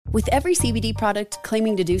With every CBD product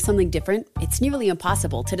claiming to do something different, it's nearly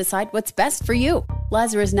impossible to decide what's best for you.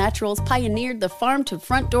 Lazarus Naturals pioneered the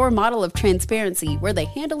farm-to-front-door model of transparency, where they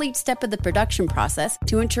handle each step of the production process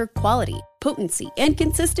to ensure quality, potency, and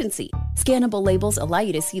consistency. Scannable labels allow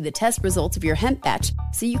you to see the test results of your hemp batch,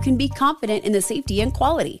 so you can be confident in the safety and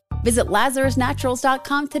quality. Visit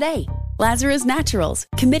LazarusNaturals.com today. Lazarus Naturals,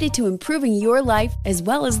 committed to improving your life as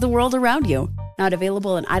well as the world around you. Not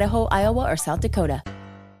available in Idaho, Iowa, or South Dakota.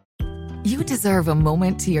 You deserve a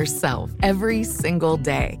moment to yourself every single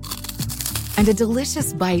day. And a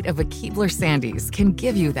delicious bite of a Keebler Sandies can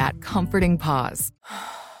give you that comforting pause.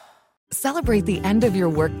 Celebrate the end of your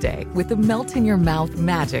workday with the melt-in-your-mouth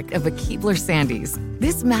magic of a Keebler Sandies.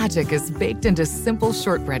 This magic is baked into simple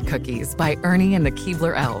shortbread cookies by Ernie and the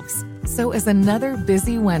Keebler Elves. So as another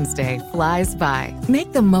busy Wednesday flies by,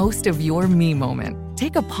 make the most of your me moment.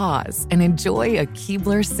 Take a pause and enjoy a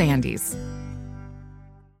Keebler Sandies.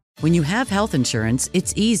 When you have health insurance,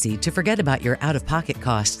 it's easy to forget about your out-of-pocket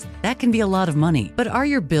costs. That can be a lot of money. But are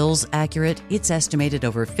your bills accurate? It's estimated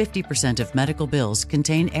over 50% of medical bills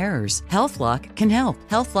contain errors. HealthLock can help.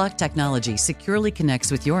 HealthLock technology securely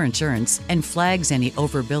connects with your insurance and flags any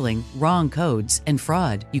overbilling, wrong codes, and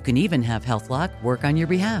fraud. You can even have HealthLock work on your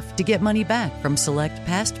behalf to get money back from select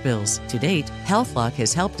past bills. To date, HealthLock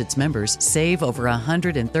has helped its members save over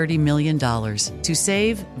 $130 million. To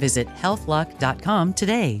save, visit healthlock.com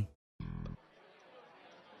today.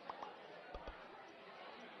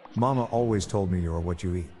 Mama always told me you're what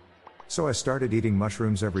you eat. So I started eating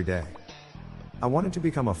mushrooms every day. I wanted to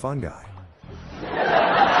become a fun guy.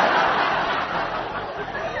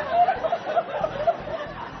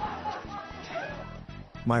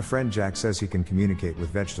 My friend Jack says he can communicate with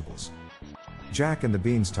vegetables. Jack and the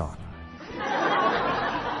beans talk.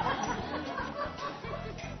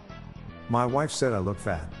 My wife said I look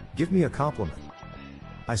fat. Give me a compliment.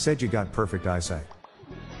 I said you got perfect eyesight.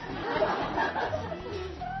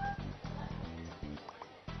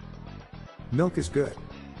 Milk is good,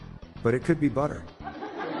 but it could be butter.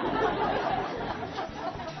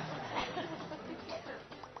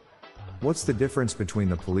 What's the difference between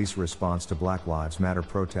the police response to Black Lives Matter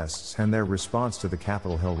protests and their response to the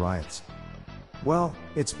Capitol Hill riots? Well,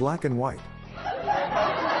 it's black and white.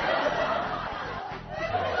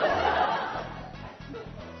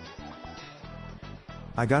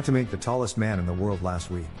 I got to meet the tallest man in the world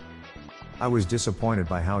last week. I was disappointed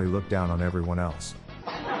by how he looked down on everyone else.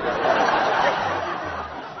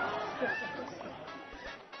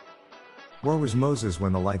 Where was Moses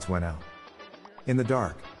when the lights went out? In the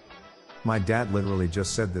dark. My dad literally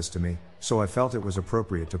just said this to me, so I felt it was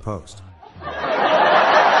appropriate to post.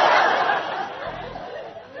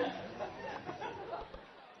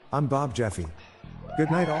 I'm Bob Jeffy. Good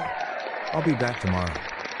night all. I'll be back tomorrow.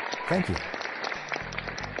 Thank you.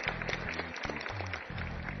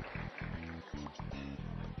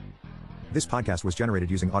 This podcast was generated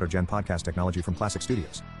using AutoGen podcast technology from Classic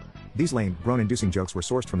Studios. These lame, groan-inducing jokes were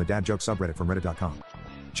sourced from the dad joke subreddit from reddit.com.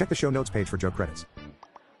 Check the show notes page for joke credits.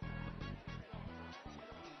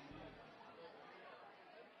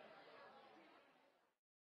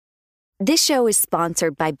 This show is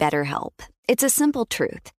sponsored by BetterHelp. It's a simple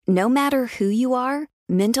truth. No matter who you are,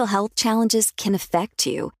 mental health challenges can affect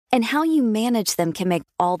you, and how you manage them can make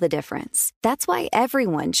all the difference. That's why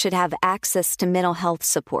everyone should have access to mental health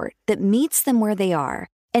support that meets them where they are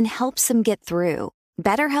and helps them get through.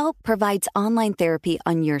 BetterHelp provides online therapy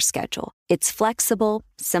on your schedule. It's flexible,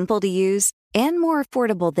 simple to use, and more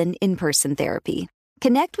affordable than in-person therapy.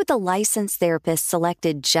 Connect with a licensed therapist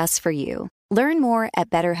selected just for you. Learn more at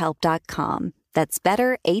BetterHelp.com. That's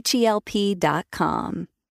BetterHelp.com.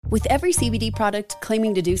 With every CBD product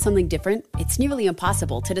claiming to do something different, it's nearly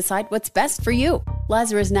impossible to decide what's best for you.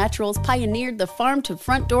 Lazarus Naturals pioneered the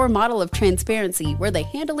farm-to-front-door model of transparency, where they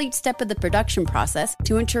handle each step of the production process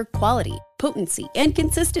to ensure quality, potency, and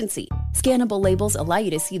consistency. Scannable labels allow you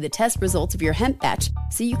to see the test results of your hemp batch,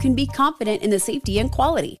 so you can be confident in the safety and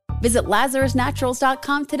quality. Visit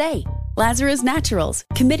LazarusNaturals.com today. Lazarus Naturals,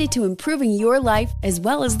 committed to improving your life as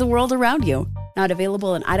well as the world around you. Not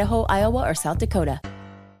available in Idaho, Iowa, or South Dakota.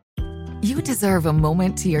 You deserve a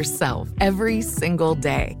moment to yourself every single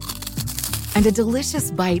day. And a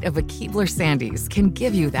delicious bite of a Keebler Sandies can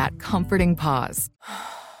give you that comforting pause.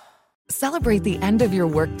 Celebrate the end of your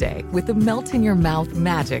workday with the melt-in-your-mouth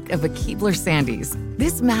magic of a Keebler Sandies.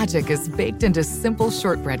 This magic is baked into simple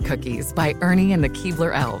shortbread cookies by Ernie and the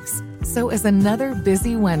Keebler Elves. So as another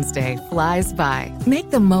busy Wednesday flies by,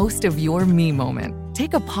 make the most of your me moment.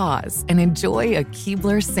 Take a pause and enjoy a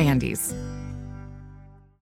Keebler Sandies.